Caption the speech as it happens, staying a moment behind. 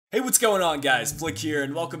Hey, what's going on, guys? Flick here,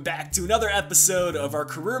 and welcome back to another episode of our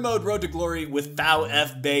Career Mode Road to Glory with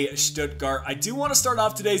VfB Stuttgart. I do want to start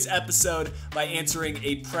off today's episode by answering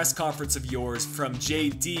a press conference of yours from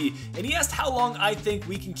JD, and he asked how long I think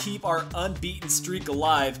we can keep our unbeaten streak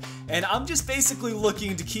alive, and I'm just basically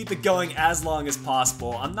looking to keep it going as long as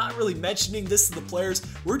possible. I'm not really mentioning this to the players,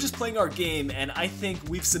 we're just playing our game, and I think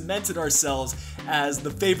we've cemented ourselves as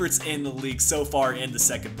the favorites in the league so far in the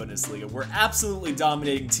second Bundesliga. We're absolutely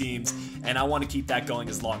dominating teams, and I want to keep that going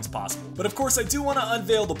as long as possible. But of course, I do want to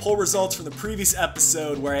unveil the poll results from the previous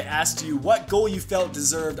episode where I asked you what goal you felt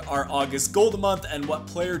deserved our August Goal of the Month and what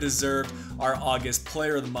player deserved our August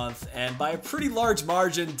Player of the Month. And by a pretty large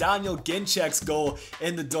margin, Daniel Ginczek's goal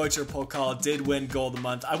in the Deutscher Pokal did win Goal of the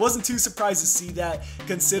Month. I wasn't too surprised to see that,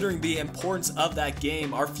 considering the importance of that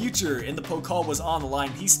game. Our future in the Pokal was on the line.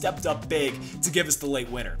 He stepped up big to give us the late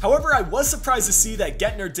winner. However, I was surprised to see that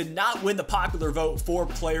Gettner did not win the popular vote for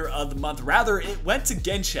Player of the Month. Rather, it went to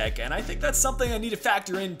Ginczek, and I think that's something I need to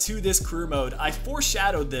factor into this career mode. I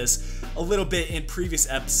foreshadowed this a little bit in previous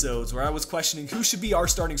episodes where I was questioning who should be our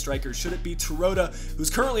starting striker. Should it be Terodde, who's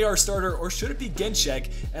currently our starter, or should it be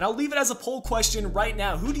Ginczek? And I'll leave it as a poll question right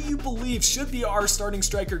now. Who do you believe should be our starting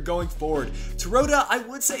striker going forward? Terodde, I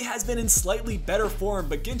would say, has been in slightly better form,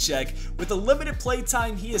 but Ginczek, with the limited play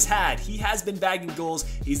time he has been bagging goals.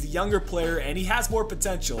 He's the younger player, and he has more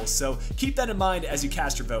potential, so keep that in mind as you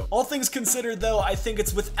cast your vote. All things considered, though, I think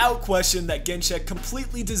it's without question that Ginczek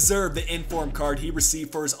completely deserved the inform card he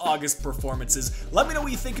received for his August performances. Let me know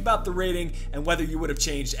what you think about the rating and whether you would have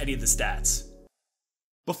changed any of the stats.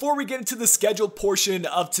 Before we get into the scheduled portion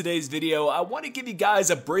of today's video, I want to give you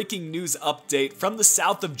guys a breaking news update from the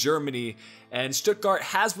south of Germany. And Stuttgart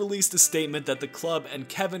has released a statement that the club and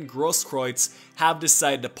Kevin Grosskreutz have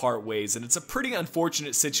decided to part ways, and it's a pretty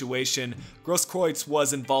unfortunate situation. Grosskreutz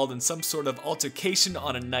was involved in some sort of altercation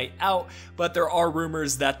on a night out, but there are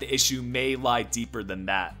rumors that the issue may lie deeper than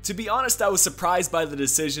that. To be honest, I was surprised by the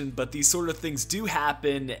decision, but these sort of things do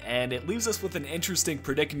happen, and it leaves us with an interesting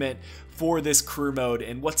predicament for this career mode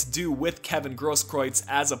and what to do with Kevin Grosskreutz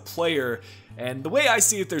as a player. And the way I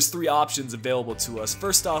see it, there's three options available to us.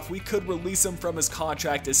 First off, we could release him from his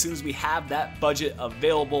contract as soon as we have that budget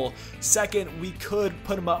available. Second, we could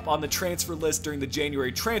put him up on the transfer list during the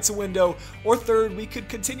January transfer window. Or third, we could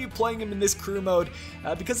continue playing him in this career mode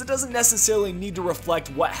because it doesn't necessarily need to reflect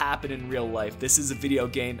what happened in real life. This is a video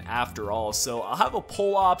game after all. So I'll have a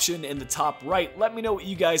poll option in the top right. Let me know what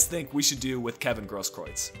you guys think we should do with Kevin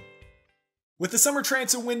Grosskreutz. With the summer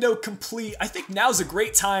transfer window complete, I think now's a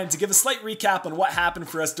great time to give a slight recap on what happened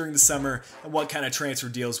for us during the summer and what kind of transfer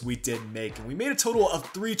deals we did make. And we made a total of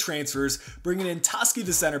 3 transfers, bringing in Toski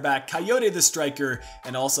the center back, Coyote the striker,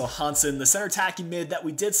 and also Hansen the center attacking mid that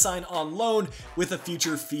we did sign on loan with a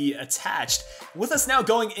future fee attached. With us now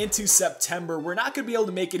going into September, we're not going to be able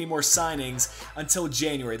to make any more signings until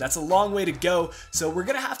January. That's a long way to go, so we're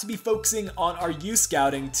going to have to be focusing on our youth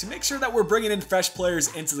scouting to make sure that we're bringing in fresh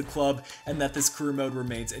players into the club and that this career mode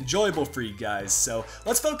remains enjoyable for you guys. So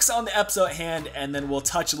let's focus on the episode at hand, and then we'll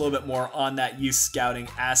touch a little bit more on that youth scouting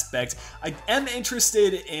aspect. I am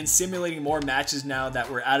interested in simulating more matches now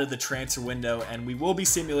that we're out of the transfer window, and we will be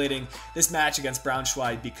simulating this match against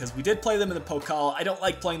Braunschweig because we did play them in the Pokal. I don't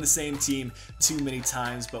like playing the same team too many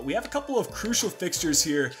times, but we have a couple of crucial fixtures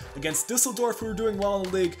here against Düsseldorf, who are doing well in the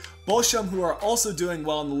league, Bochum, who are also doing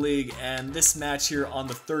well in the league, and this match here on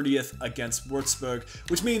the 30th against Würzburg,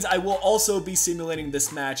 which means I will also be simulating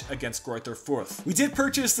this match against Greuther Fürth. We did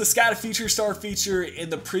purchase the Scout Feature Star feature in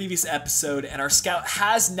the previous episode, and our scout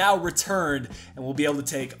has now returned, and we'll be able to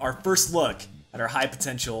take our first look at our high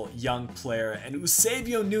potential young player. And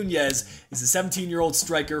Eusebio Nunez is a 17-year-old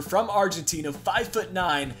striker from Argentina,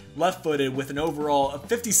 5'9", left-footed, with an overall of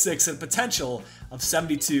 56 and potential of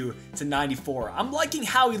 72 to 94. I'm liking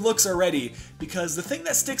how he looks already, because the thing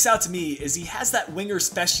that sticks out to me is he has that winger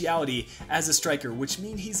speciality as a striker, which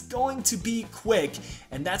means he's going to be quick,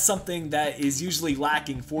 and that's something that is usually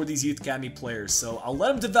lacking for these Youth Academy players. So I'll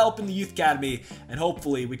let him develop in the Youth Academy, and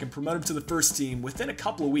hopefully we can promote him to the first team within a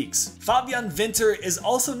couple of weeks. Fabian Winter is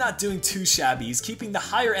also not doing too shabby. He's keeping the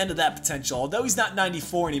higher end of that potential. Although he's not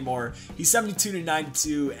 94 anymore, he's 72 to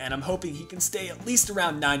 92, and I'm hoping he can stay at least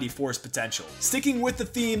around 94's potential. Sticking with the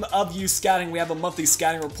theme of youth scouting, we have a monthly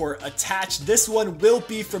scouting report attached. This one will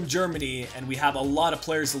be from Germany, and we have a lot of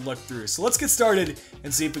players to look through. So let's get started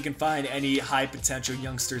and see if we can find any high potential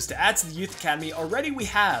youngsters to add to the Youth Academy. Already we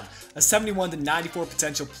have a 71 to 94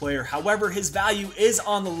 potential player. However, his value is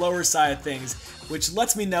on the lower side of things, which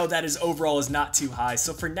lets me know that his overall is not too high.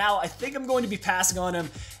 So for now, I think I'm going to be passing on him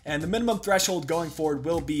and the minimum threshold going forward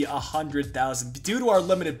will be 100,000 due to our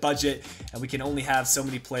limited budget, and we can only have so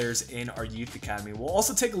many players in our youth academy. We'll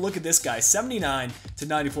also take a look at this guy, 79 to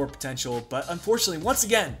 94 potential, but unfortunately, once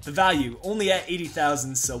again, the value only at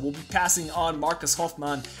 80,000, so we'll be passing on Marcus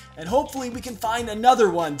Hoffmann, and hopefully we can find another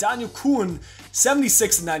one. Daniel Kuhn,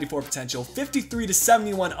 76 to 94 potential, 53 to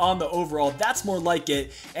 71 on the overall. That's more like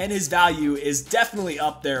it, and his value is definitely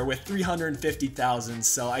up there with 350,000.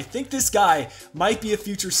 So I think this guy might be a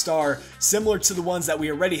future star, similar to the ones that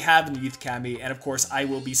we already have in the youth academy. And of course, I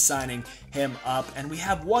will be signing him up. And we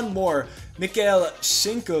have one more, Mikhail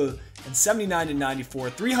Schinkel. And 79 to 94,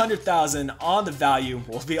 300,000 on the value.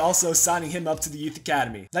 We'll be also signing him up to the Youth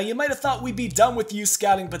Academy. Now, you might have thought we'd be done with youth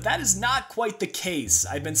scouting, but that is not quite the case.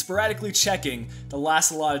 I've been sporadically checking the last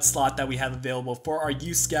allotted slot that we have available for our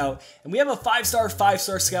youth scout, and we have a 5-star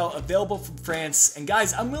scout available from France. And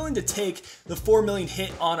guys, I'm willing to take the 4 million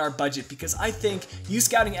hit on our budget because I think youth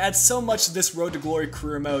scouting adds so much to this Road to Glory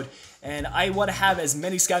career mode, and I want to have as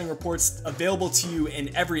many scouting reports available to you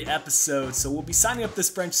in every episode, so we'll be signing up this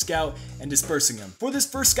French scout and dispersing him. For this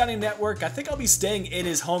first scouting network, I think I'll be staying in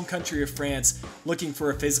his home country of France, looking for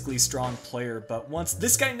a physically strong player, but once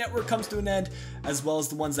this scouting network comes to an end, as well as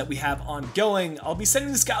the ones that we have ongoing, I'll be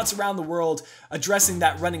sending the scouts around the world, addressing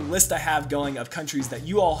that running list I have going of countries that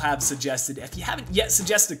you all have suggested. If you haven't yet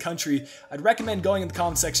suggested a country, I'd recommend going in the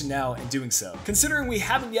comment section now and doing so. Considering we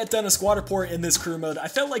haven't yet done a squad report in this career mode, I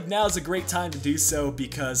felt like now is a great time to do so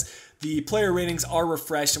because the player ratings are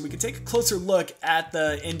refreshed and we can take a closer look at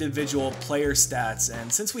the individual player stats.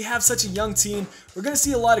 And since we have such a young team, we're going to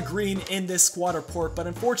see a lot of green in this squad report, but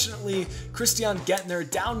unfortunately, Christian Gettner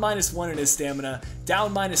down -1 in his stamina,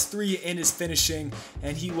 down -3 in his finishing,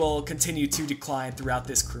 and he will continue to decline throughout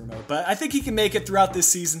this career mode. But I think he can make it throughout this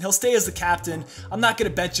season. He'll stay as the captain. I'm not going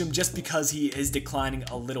to bench him just because he is declining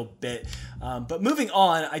a little bit. But moving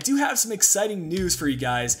on, I do have some exciting news for you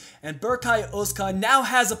guys, and Berkay Özkan now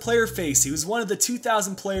has a player face. He was one of the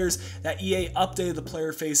 2,000 players that EA updated the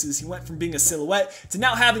player faces. He went from being a silhouette to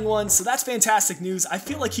now having one, so that's fantastic news. I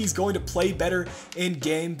feel like he's going to play better in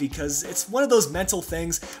game because it's one of those mental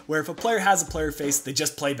things where if a player has a player face, they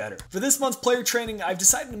just play better. For this month's player training, I've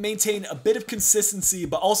decided to maintain a bit of consistency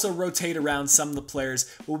but also rotate around some of the players.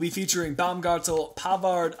 We'll be featuring Baumgartel,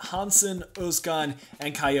 Pavard, Hansen, Özkan,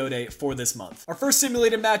 and Coyote for this month. Our first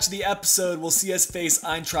simulated match of the episode will see us face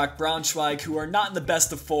Eintracht Braunschweig, who are not in the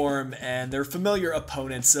best of form and they're familiar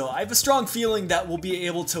opponents, so I have a strong feeling that we'll be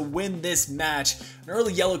able to win this match. An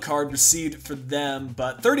early yellow card received for them,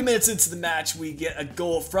 but 30 minutes into the match we get a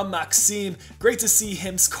goal from Maxime. Great to see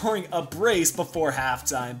him scoring a brace before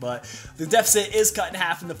halftime, but the deficit is cut in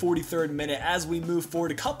half in the 43rd minute as we move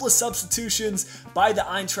forward. A couple of substitutions by the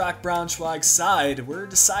Eintracht Braunschweig side. We're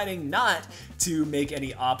deciding not to make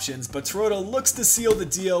any options, but Toronto looks to seal the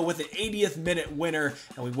deal with an 80th minute winner,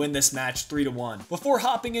 and we win this match 3-1. Before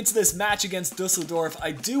hopping into this match against Dusseldorf,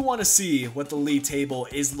 I do want to see what the league table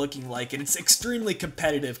is looking like, and it's extremely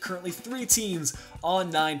competitive. Currently 3 teams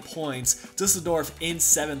on 9 points, Dusseldorf in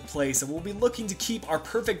 7th place, and we'll be looking to keep our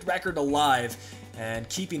perfect record alive and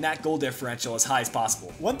keeping that goal differential as high as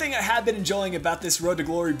possible. One thing I have been enjoying about this Road to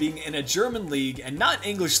Glory being in a German league and not an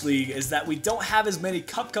English league is that we don't have as many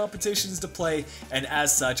cup competitions to play, and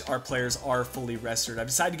as such, our players are fully rested. I've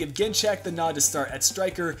decided to give Ginczek the nod to start at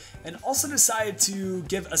striker, and also decided to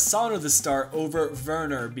give Asano the start over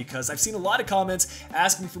Werner because I've seen a lot of comments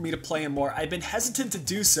asking for me to play him more. I've been hesitant to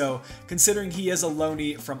do so considering he is a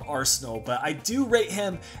loanee from Arsenal, but I do rate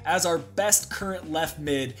him as our best current left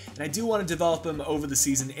mid, and I do want to develop him over the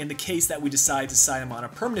season in the case that we decide to sign him on a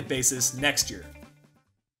permanent basis next year.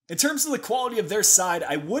 In terms of the quality of their side,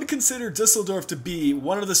 I would consider Dusseldorf to be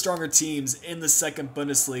one of the stronger teams in the second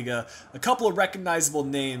Bundesliga. A couple of recognizable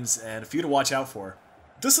names and a few to watch out for.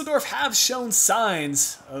 Dusseldorf have shown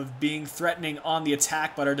signs of being threatening on the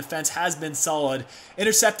attack, but our defense has been solid,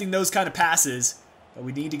 intercepting those kind of passes. But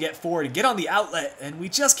we need to get forward and get on the outlet, and we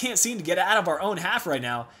just can't seem to get out of our own half right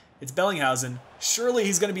now. It's Bellinghausen. Surely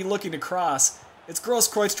he's going to be looking to cross. It's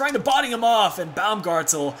Grosskreutz trying to body him off, and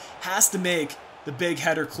Baumgartel has to make the big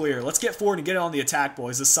header clear. Let's get forward and get on the attack,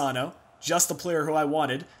 boys. Asano, just the player who I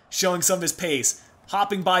wanted, showing some of his pace,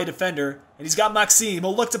 hopping by a defender, and he's got Maxime.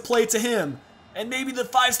 He'll look to play to him, and maybe the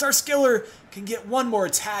 5-star skiller can get one more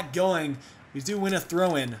attack going. We do win a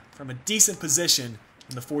throw-in from a decent position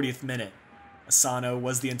in the 40th minute. Asano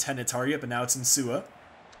was the intended target, but now it's Insua.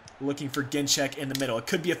 looking for Ginczek in the middle. It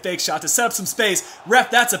could be a fake shot to set up some space.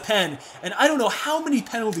 Ref, that's a pen. And I don't know how many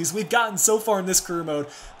penalties we've gotten so far in this career mode,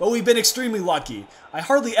 but we've been extremely lucky. I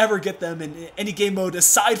hardly ever get them in any game mode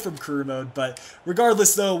aside from career mode, but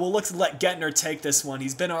regardless though, we'll look to let Gettner take this one.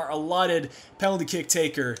 He's been our allotted penalty kick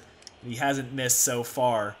taker, and he hasn't missed so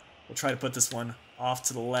far. We'll try to put this one off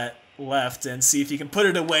to the left and see if he can put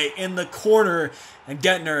it away in the corner. And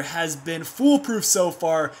Gettner has been foolproof so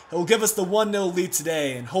far. He'll give us the 1-0 lead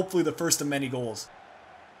today and hopefully the first of many goals.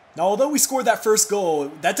 Now, although we scored that first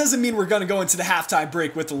goal, that doesn't mean we're going to go into the halftime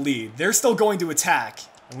break with the lead. They're still going to attack,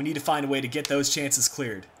 and we need to find a way to get those chances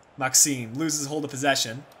cleared. Maxime loses hold of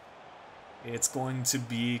possession. It's going to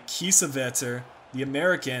be Kiesewetter, the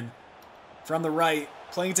American, from the right,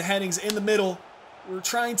 playing to Hennings in the middle. We're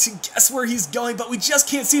trying to guess where he's going, but we just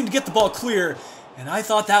can't seem to get the ball clear. And I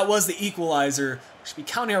thought that was the equalizer. We should be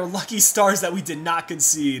counting our lucky stars that we did not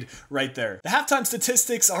concede right there. The halftime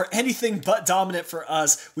statistics are anything but dominant for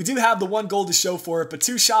us. We do have the 1 goal to show for it, but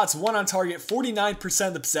 2 shots, 1 on target, 49%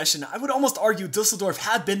 of the possession. I would almost argue Dusseldorf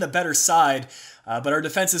had been the better side, but our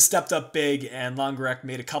defense has stepped up big, and Longerek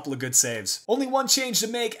made a couple of good saves. Only 1 change to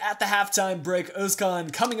make at the halftime break.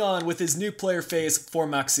 Özkan coming on with his new player face for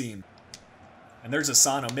Maxime. And there's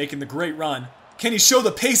Asano making the great run. Can he show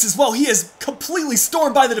the pace as well? He is completely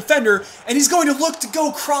stormed by the defender, and he's going to look to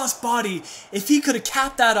go cross-body. If he could have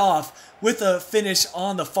capped that off with a finish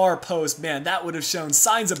on the far post, man, that would have shown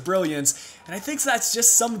signs of brilliance. And I think that's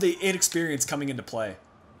just some of the inexperience coming into play.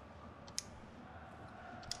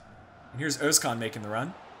 And here's Özkan making the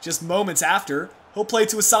run. Just moments after, he'll play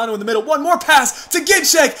to Asano in the middle. 1 more pass to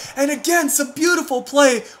Ginczek, and again, some beautiful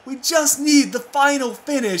play. We just need the final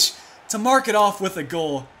finish to mark it off with a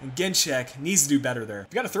goal, and Ginczek needs to do better there.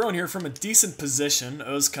 We got a throw in here from a decent position.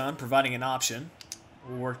 Özkan providing an option.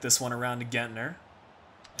 We'll work this one around to Gettner.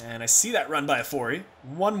 And I see that run by Afori.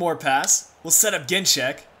 1 more pass. We'll set up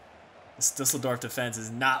Ginczek. This Dusseldorf defense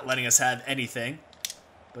is not letting us have anything.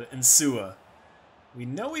 But Insua. We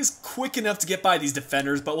know he's quick enough to get by these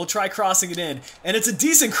defenders, but we'll try crossing it in. And it's a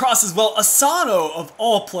decent cross as well. Asano, of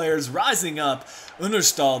all players, rising up.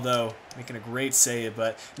 Understall, though, making a great save.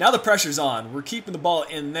 But now the pressure's on. We're keeping the ball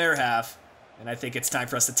in their half. And I think it's time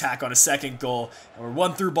for us to tack on a second goal. And we're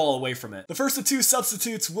 1 through ball away from it. The first of 2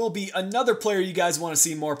 substitutes will be another player you guys want to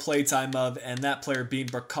see more playtime of. And that player being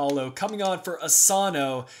Bracalo coming on for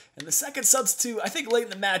Asano. And the second substitute, I think late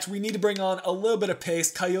in the match, we need to bring on a little bit of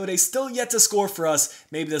pace. Coyote still yet to score for us.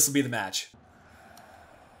 Maybe this will be the match.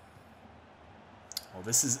 Well,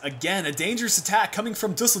 this is, again, a dangerous attack coming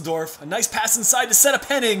from Dusseldorf. A nice pass inside to set up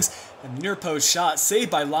Hennings. And near post shot saved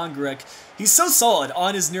by Longerek. He's so solid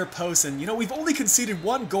on his near post. And, you know, we've only conceded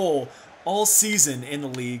 1 goal all season in the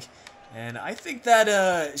league. And I think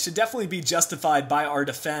that should definitely be justified by our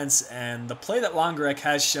defense and the play that Longerek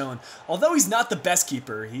has shown. Although he's not the best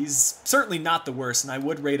keeper, he's certainly not the worst. And I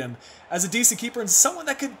would rate him as a decent keeper and someone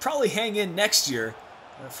that could probably hang in next year.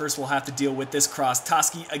 First, we'll have to deal with this cross.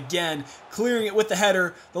 Toski again, clearing it with the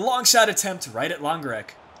header. The long shot attempt right at Longerek.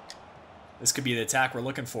 This could be the attack we're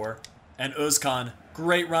looking for. And Özkan,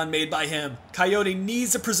 great run made by him. Coyote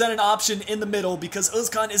needs to present an option in the middle because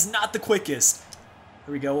Özkan is not the quickest.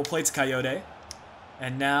 Here we go, we'll play to Coyote.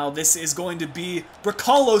 And now this is going to be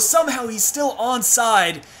Bracalo. Somehow he's still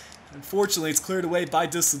onside. Unfortunately, it's cleared away by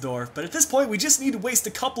Dusseldorf. But at this point, we just need to waste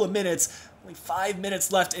a couple of minutes. Only 5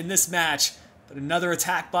 minutes left in this match. But another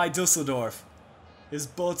attack by Dusseldorf is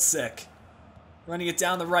Botzek. Running it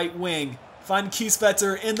down the right wing. Finding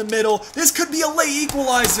Kiesewetter in the middle. This could be a late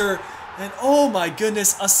equalizer. And oh my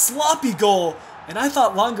goodness, a sloppy goal. And I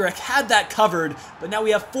thought Longerek had that covered. But now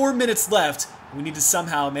we have 4 minutes left. We need to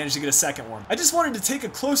somehow manage to get a second one. I just wanted to take a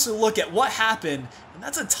closer look at what happened. And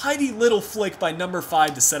that's a tidy little flick by number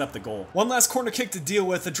 5 to set up the goal. One last corner kick to deal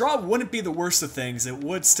with. A draw wouldn't be the worst of things. It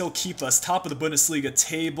would still keep us top of the Bundesliga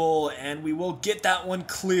table. And we will get that one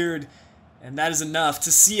cleared. And that is enough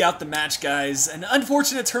to see out the match, guys. An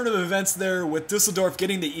unfortunate turn of events there with Dusseldorf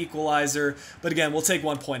getting the equalizer. But again, we'll take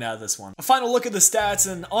 1 point out of this one. A final look at the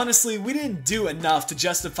stats, and honestly, we didn't do enough to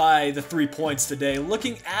justify the 3 points today.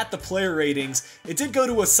 Looking at the player ratings, it did go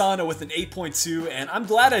to Asano with an 8.2, and I'm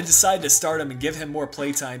glad I decided to start him and give him more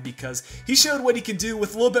playtime because he showed what he can do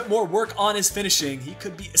with a little bit more work on his finishing. He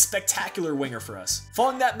could be a spectacular winger for us.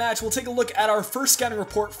 Following that match, we'll take a look at our first scouting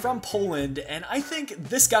report from Poland, and I think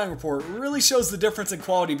this scouting report really shows the difference in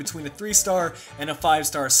quality between a 3-star and a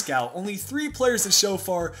 5-star scout. Only 3 players to show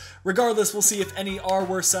for. Regardless, we'll see if any are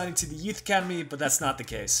worth signing to the Youth Academy, but that's not the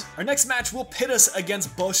case. Our next match will pit us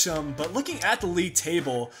against Bochum, but looking at the league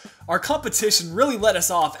table, Our competition really let us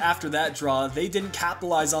off after that draw. They didn't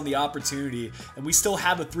capitalize on the opportunity, and we still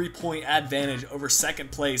have a 3-point advantage over second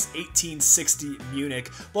place, 1860 Munich.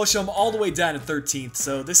 Bochum all the way down to 13th,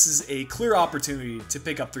 so this is a clear opportunity to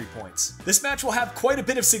pick up 3 points. This match will have quite a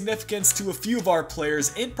bit of significance to a few of our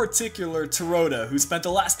players, in particular Terodde, who spent the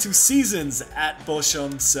last 2 seasons at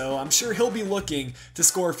Bochum, so I'm sure he'll be looking to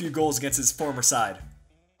score a few goals against his former side.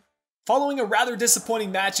 Following a rather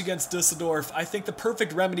disappointing match against Dusseldorf, I think the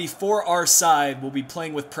perfect remedy for our side will be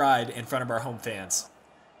playing with pride in front of our home fans.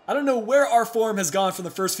 I don't know where our form has gone from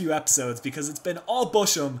the first few episodes because it's been all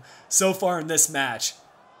Bochum so far in this match,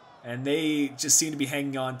 and they just seem to be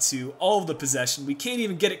hanging on to all of the possession. We can't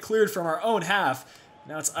even get it cleared from our own half.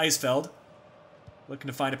 Now it's Eisfeld looking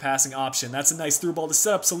to find a passing option. That's a nice through ball to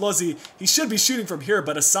set up Solozzi. He should be shooting from here,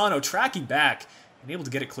 but Asano tracking back and able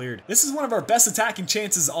to get it cleared. This is one of our best attacking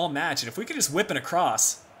chances all match, and if we could just whip it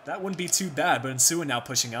across, that wouldn't be too bad. But Insua now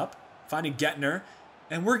pushing up, finding Gettner,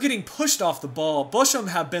 and we're getting pushed off the ball. Bochum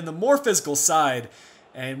have been the more physical side,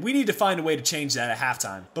 and we need to find a way to change that at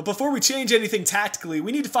halftime. But before we change anything tactically,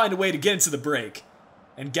 we need to find a way to get into the break.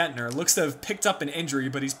 And Gettner looks to have picked up an injury,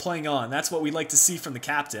 but he's playing on. That's what we like to see from the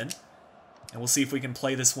captain. And we'll see if we can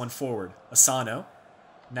play this one forward. Asano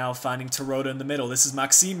now finding Terodde in the middle. This is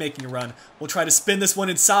Maxime making a run. We'll try to spin this one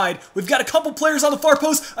inside. We've got a couple players on the far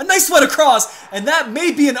post. A nice one across. And that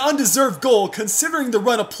may be an undeserved goal considering the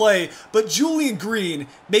run of play. But Julian Green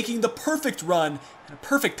making the perfect run. And a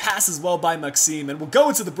perfect pass as well by Maxime. And we'll go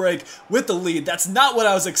into the break with the lead. That's not what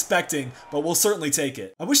I was expecting, but we'll certainly take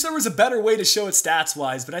it. I wish there was a better way to show it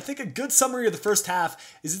stats-wise, but I think a good summary of the first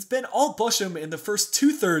half is it's been all Bochum in the first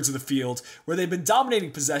 2/3 of the field, where they've been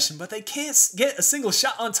dominating possession, but they can't get a single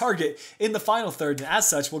shot on target in the final third. And as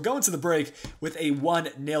such, we'll go into the break with a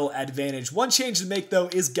 1-0 advantage. One change to make, though,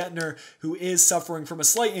 is Gettner, who is suffering from a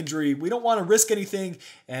slight injury. We don't want to risk anything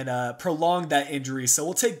and prolong that injury, so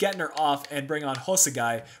we'll take Gettner off and bring on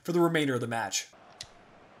Hosegai for the remainder of the match.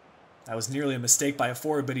 That was nearly a mistake by a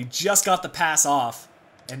forward, but he just got the pass off.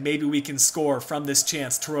 And maybe we can score from this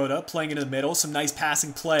chance. Terodde playing into the middle. Some nice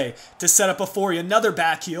passing play to set up a Fori. Another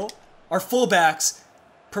back heel. Our fullbacks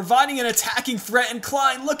providing an attacking threat. And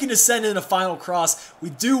Klein looking to send in a final cross.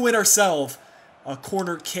 We do win ourselves a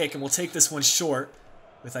corner kick. And we'll take this one short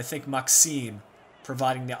with, I think, Maxime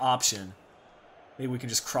providing the option. Maybe we can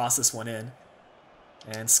just cross this one in.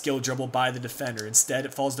 And skill dribble by the defender. Instead,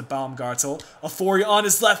 it falls to Baumgartel. A Fori on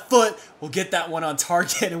his left foot. We'll get that one on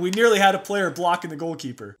target. And we nearly had a player blocking the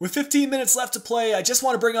goalkeeper. With 15 minutes left to play, I just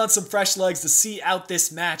want to bring on some fresh legs to see out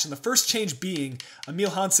this match. And the first change being Emil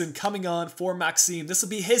Hansen coming on for Maxime. This will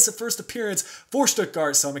be his first appearance for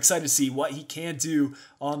Stuttgart, so I'm excited to see what he can do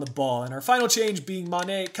on the ball. And our final change being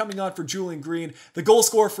Mané coming on for Julian Green, the goal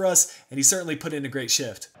scorer for us, and he certainly put in a great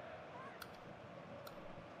shift.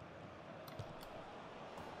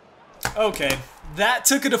 Okay, that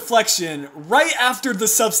took a deflection right after the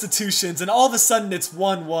substitutions, and all of a sudden it's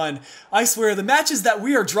 1-1. I swear, the matches that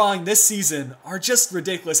we are drawing this season are just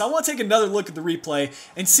ridiculous. I want to take another look at the replay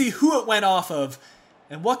and see who it went off of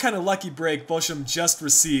and what kind of lucky break Bochum just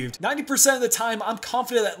received. 90% of the time, I'm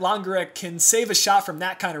confident that Langerek can save a shot from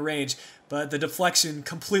that kind of range, but the deflection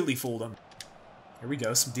completely fooled him. Here we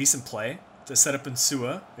go, some decent play to set up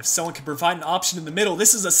Insua. If someone can provide an option in the middle,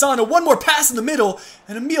 this is Asano. One more pass in the middle,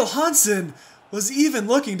 and Emil Hansen was even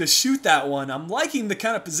looking to shoot that one. I'm liking the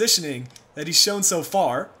kind of positioning that he's shown so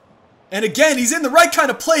far. And again, he's in the right kind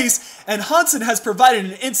of place, and Hansen has provided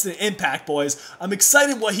an instant impact, boys. I'm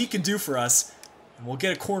excited what he can do for us, and we'll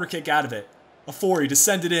get a corner kick out of it. A Fori to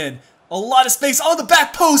send it in. A lot of space on the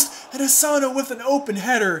back post, and Asano with an open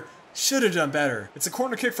header. Should have done better. It's a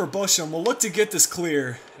corner kick for Bochum. We'll look to get this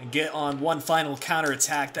clear and get on one final counter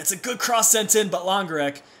attack. That's a good cross sent in, but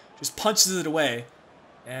Langerek just punches it away.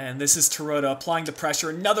 And this is Terodde applying the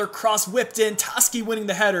pressure. Another cross whipped in. Toski winning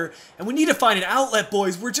the header. And we need to find an outlet,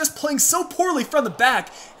 boys. We're just playing so poorly from the back.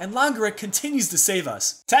 And Langerek continues to save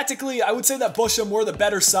us. Tactically, I would say that Bochum were the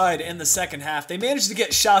better side in the second half. They managed to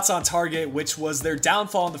get shots on target, which was their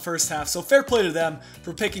downfall in the first half. So fair play to them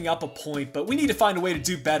for picking up a point. But we need to find a way to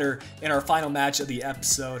do better in our final match of the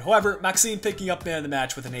episode. However, Maxime picking up man of the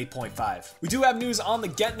match with an 8.5. We do have news on the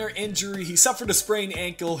Gettner injury. He suffered a sprained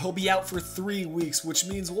ankle. He'll be out for 3 weeks, which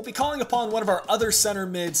means we'll be calling upon one of our other center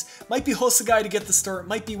mids. Might be Hosegai to get the start,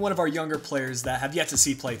 might be one of our younger players that have yet to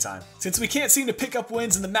see playtime. Since we can't seem to pick up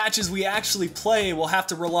wins in the matches we actually play, we'll have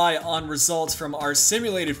to rely on results from our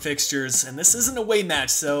simulated fixtures, and this is an away match,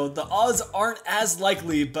 so the odds aren't as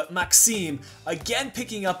likely, but Maxime again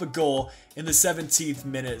picking up a goal in the 17th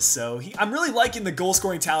minute. So I'm really liking the goal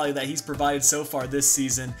scoring tally that he's provided so far this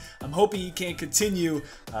season. I'm hoping he can continue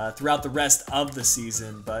throughout the rest of the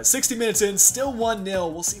season. But 60 minutes in, still 1-0.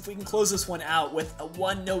 We'll see if we can close this one out with a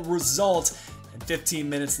 1-0 result. And 15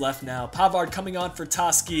 minutes left now. Pavard coming on for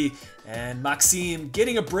Toski, and Maxime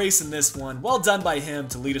getting a brace in this one. Well done by him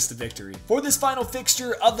to lead us to victory. For this final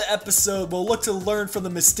fixture of the episode, we'll look to learn from the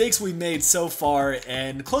mistakes we made so far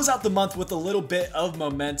and close out the month with a little bit of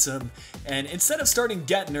momentum. And instead of starting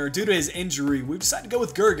Gettner due to his injury, we've decided to go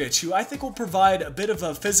with Gergic, who I think will provide a bit of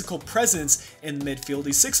a physical presence in the midfield.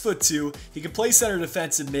 He's 6'2", he can play center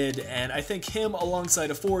defensive mid, and I think him alongside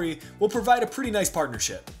Afori will provide a pretty nice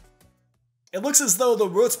partnership. It looks as though the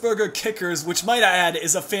Würzburger Kickers, which might I add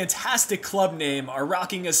is a fantastic club name, are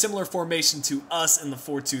rocking a similar formation to us in the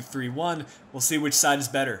 4-2-3-1. We'll see which side is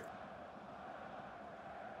better.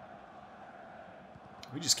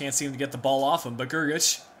 We just can't seem to get the ball off him, but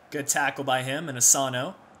Gergic, good tackle by him, and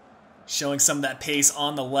Asano showing some of that pace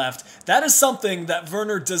on the left. That is something that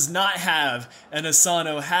Werner does not have, and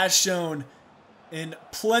Asano has shown in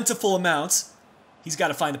plentiful amounts. He's got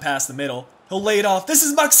to find the pass in the middle. He'll lay it off. This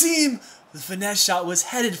is Maxime! The finesse shot was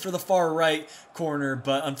headed for the far right corner,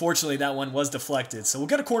 but unfortunately that one was deflected. So we'll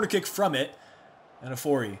get a corner kick from it. And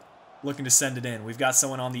Afori looking to send it in. We've got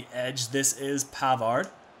someone on the edge. This is Pavard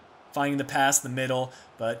finding the pass in the middle,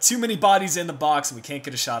 but too many bodies in the box and we can't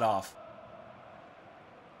get a shot off.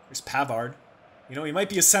 There's Pavard. You know, he might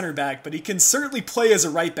be a center back, but he can certainly play as a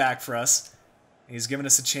right back for us. And he's given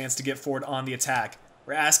us a chance to get forward on the attack.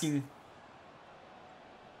 We're asking...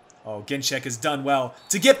 Oh, Ginczek has done well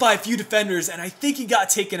to get by a few defenders, and I think he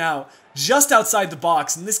got taken out just outside the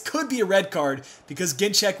box, and this could be a red card because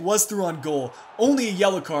Ginczek was through on goal. Only a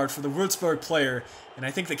yellow card for the Würzburg player, and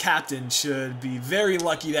I think the captain should be very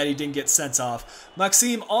lucky that he didn't get sent off.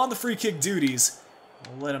 Maxime on the free kick duties.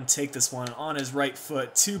 We'll let him take this one on his right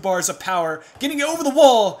foot. 2 bars of power, getting it over the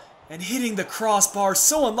wall and hitting the crossbar.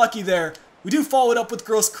 So unlucky there. We do follow it up with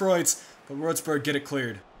Grosskreutz, but Würzburg get it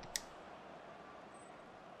cleared.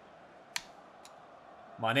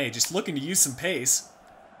 Mane just looking to use some pace.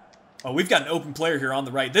 Oh, we've got an open player here on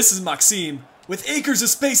the right. This is Maxime with acres of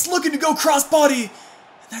space looking to go crossbody.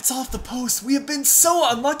 And that's off the post. We have been so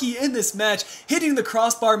unlucky in this match, hitting the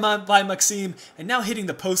crossbar by Maxime and now hitting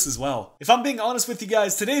the post as well. If I'm being honest with you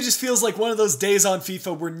guys, today just feels like one of those days on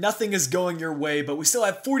FIFA where nothing is going your way, but we still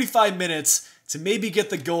have 45 minutes to maybe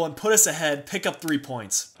get the goal and put us ahead, pick up 3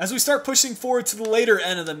 points. As we start pushing forward to the later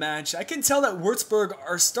end of the match, I can tell that Würzburg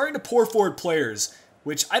are starting to pour forward players,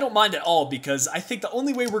 which I don't mind at all because I think the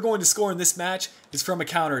only way we're going to score in this match is from a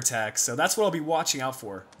counterattack, so that's what I'll be watching out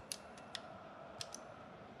for.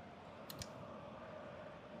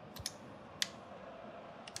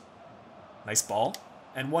 Nice ball.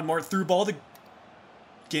 And one more through ball to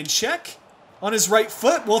Ginczek on his right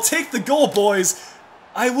foot. We'll take the goal, boys.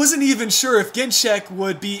 I wasn't even sure if Ginczek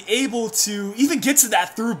would be able to even get to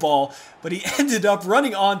that through ball, but he ended up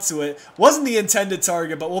running onto it. Wasn't the intended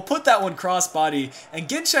target, but we'll put that one crossbody. And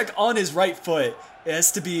Ginczek on his right foot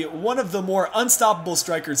is to be one of the more unstoppable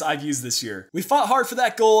strikers I've used this year. We fought hard for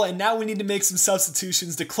that goal, and now we need to make some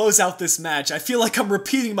substitutions to close out this match. I feel like I'm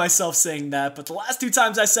repeating myself saying that, but the last 2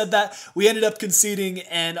 times I said that, we ended up conceding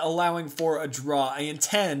and allowing for a draw. I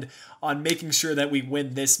intend on making sure that we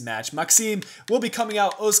win this match. Maxime will be coming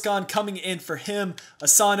out, Özcan coming in for him.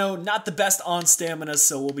 Asano, not the best on stamina,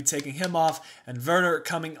 so we'll be taking him off. And Werner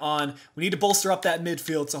coming on. We need to bolster up that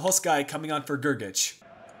midfield, so Hosegai coming on for Gergic.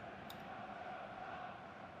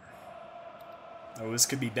 Oh, this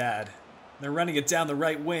could be bad. They're running it down the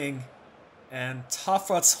right wing. And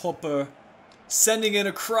Tafratshopper sending it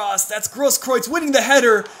across. That's Grosskreutz winning the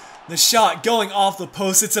header. The shot going off the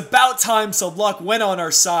post. It's about time, so luck went on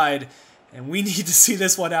our side. And we need to see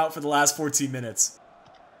this one out for the last 14 minutes.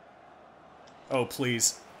 Oh,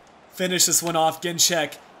 please. Finish this one off,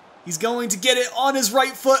 Ginczek. He's going to get it on his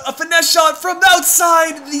right foot. A finesse shot from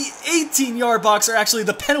outside the 18-yard box, or actually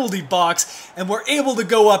the penalty box. And we're able to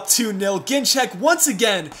go up 2-0. Ginczek once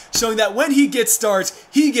again showing that when he gets starts,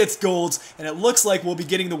 he gets goals. And it looks like we'll be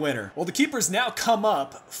getting the winner. Well, the keeper's now come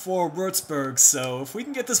up for Würzburg. So if we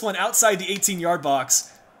can get this one outside the 18-yard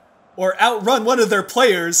box, or outrun one of their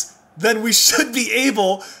players, then we should be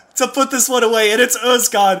able to put this one away, and it's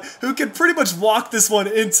Özcan who can pretty much walk this one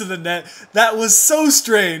into the net. That was so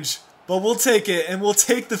strange, but we'll take it, and we'll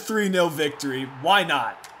take the 3-0 victory. Why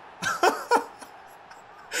not?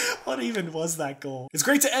 What even was that goal? It's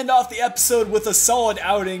great to end off the episode with a solid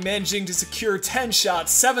outing, managing to secure 10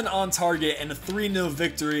 shots, 7 on target, and a 3-0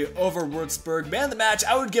 victory over Würzburg. Man of the match,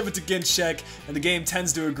 I would give it to Ginczek, and the game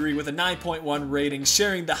tends to agree with a 9.1 rating,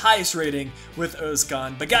 sharing the highest rating with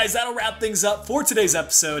Özcan. But guys, that'll wrap things up for today's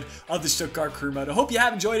episode of the Stuttgart Career Mode. I hope you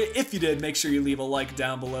have enjoyed it. If you did, make sure you leave a like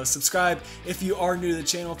down below. Subscribe if you are new to the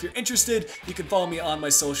channel. If you're interested, you can follow me on my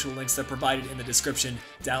social links that are provided in the description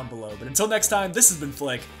down below. But until next time, this has been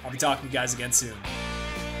Flick. I'll be talking to you guys again soon.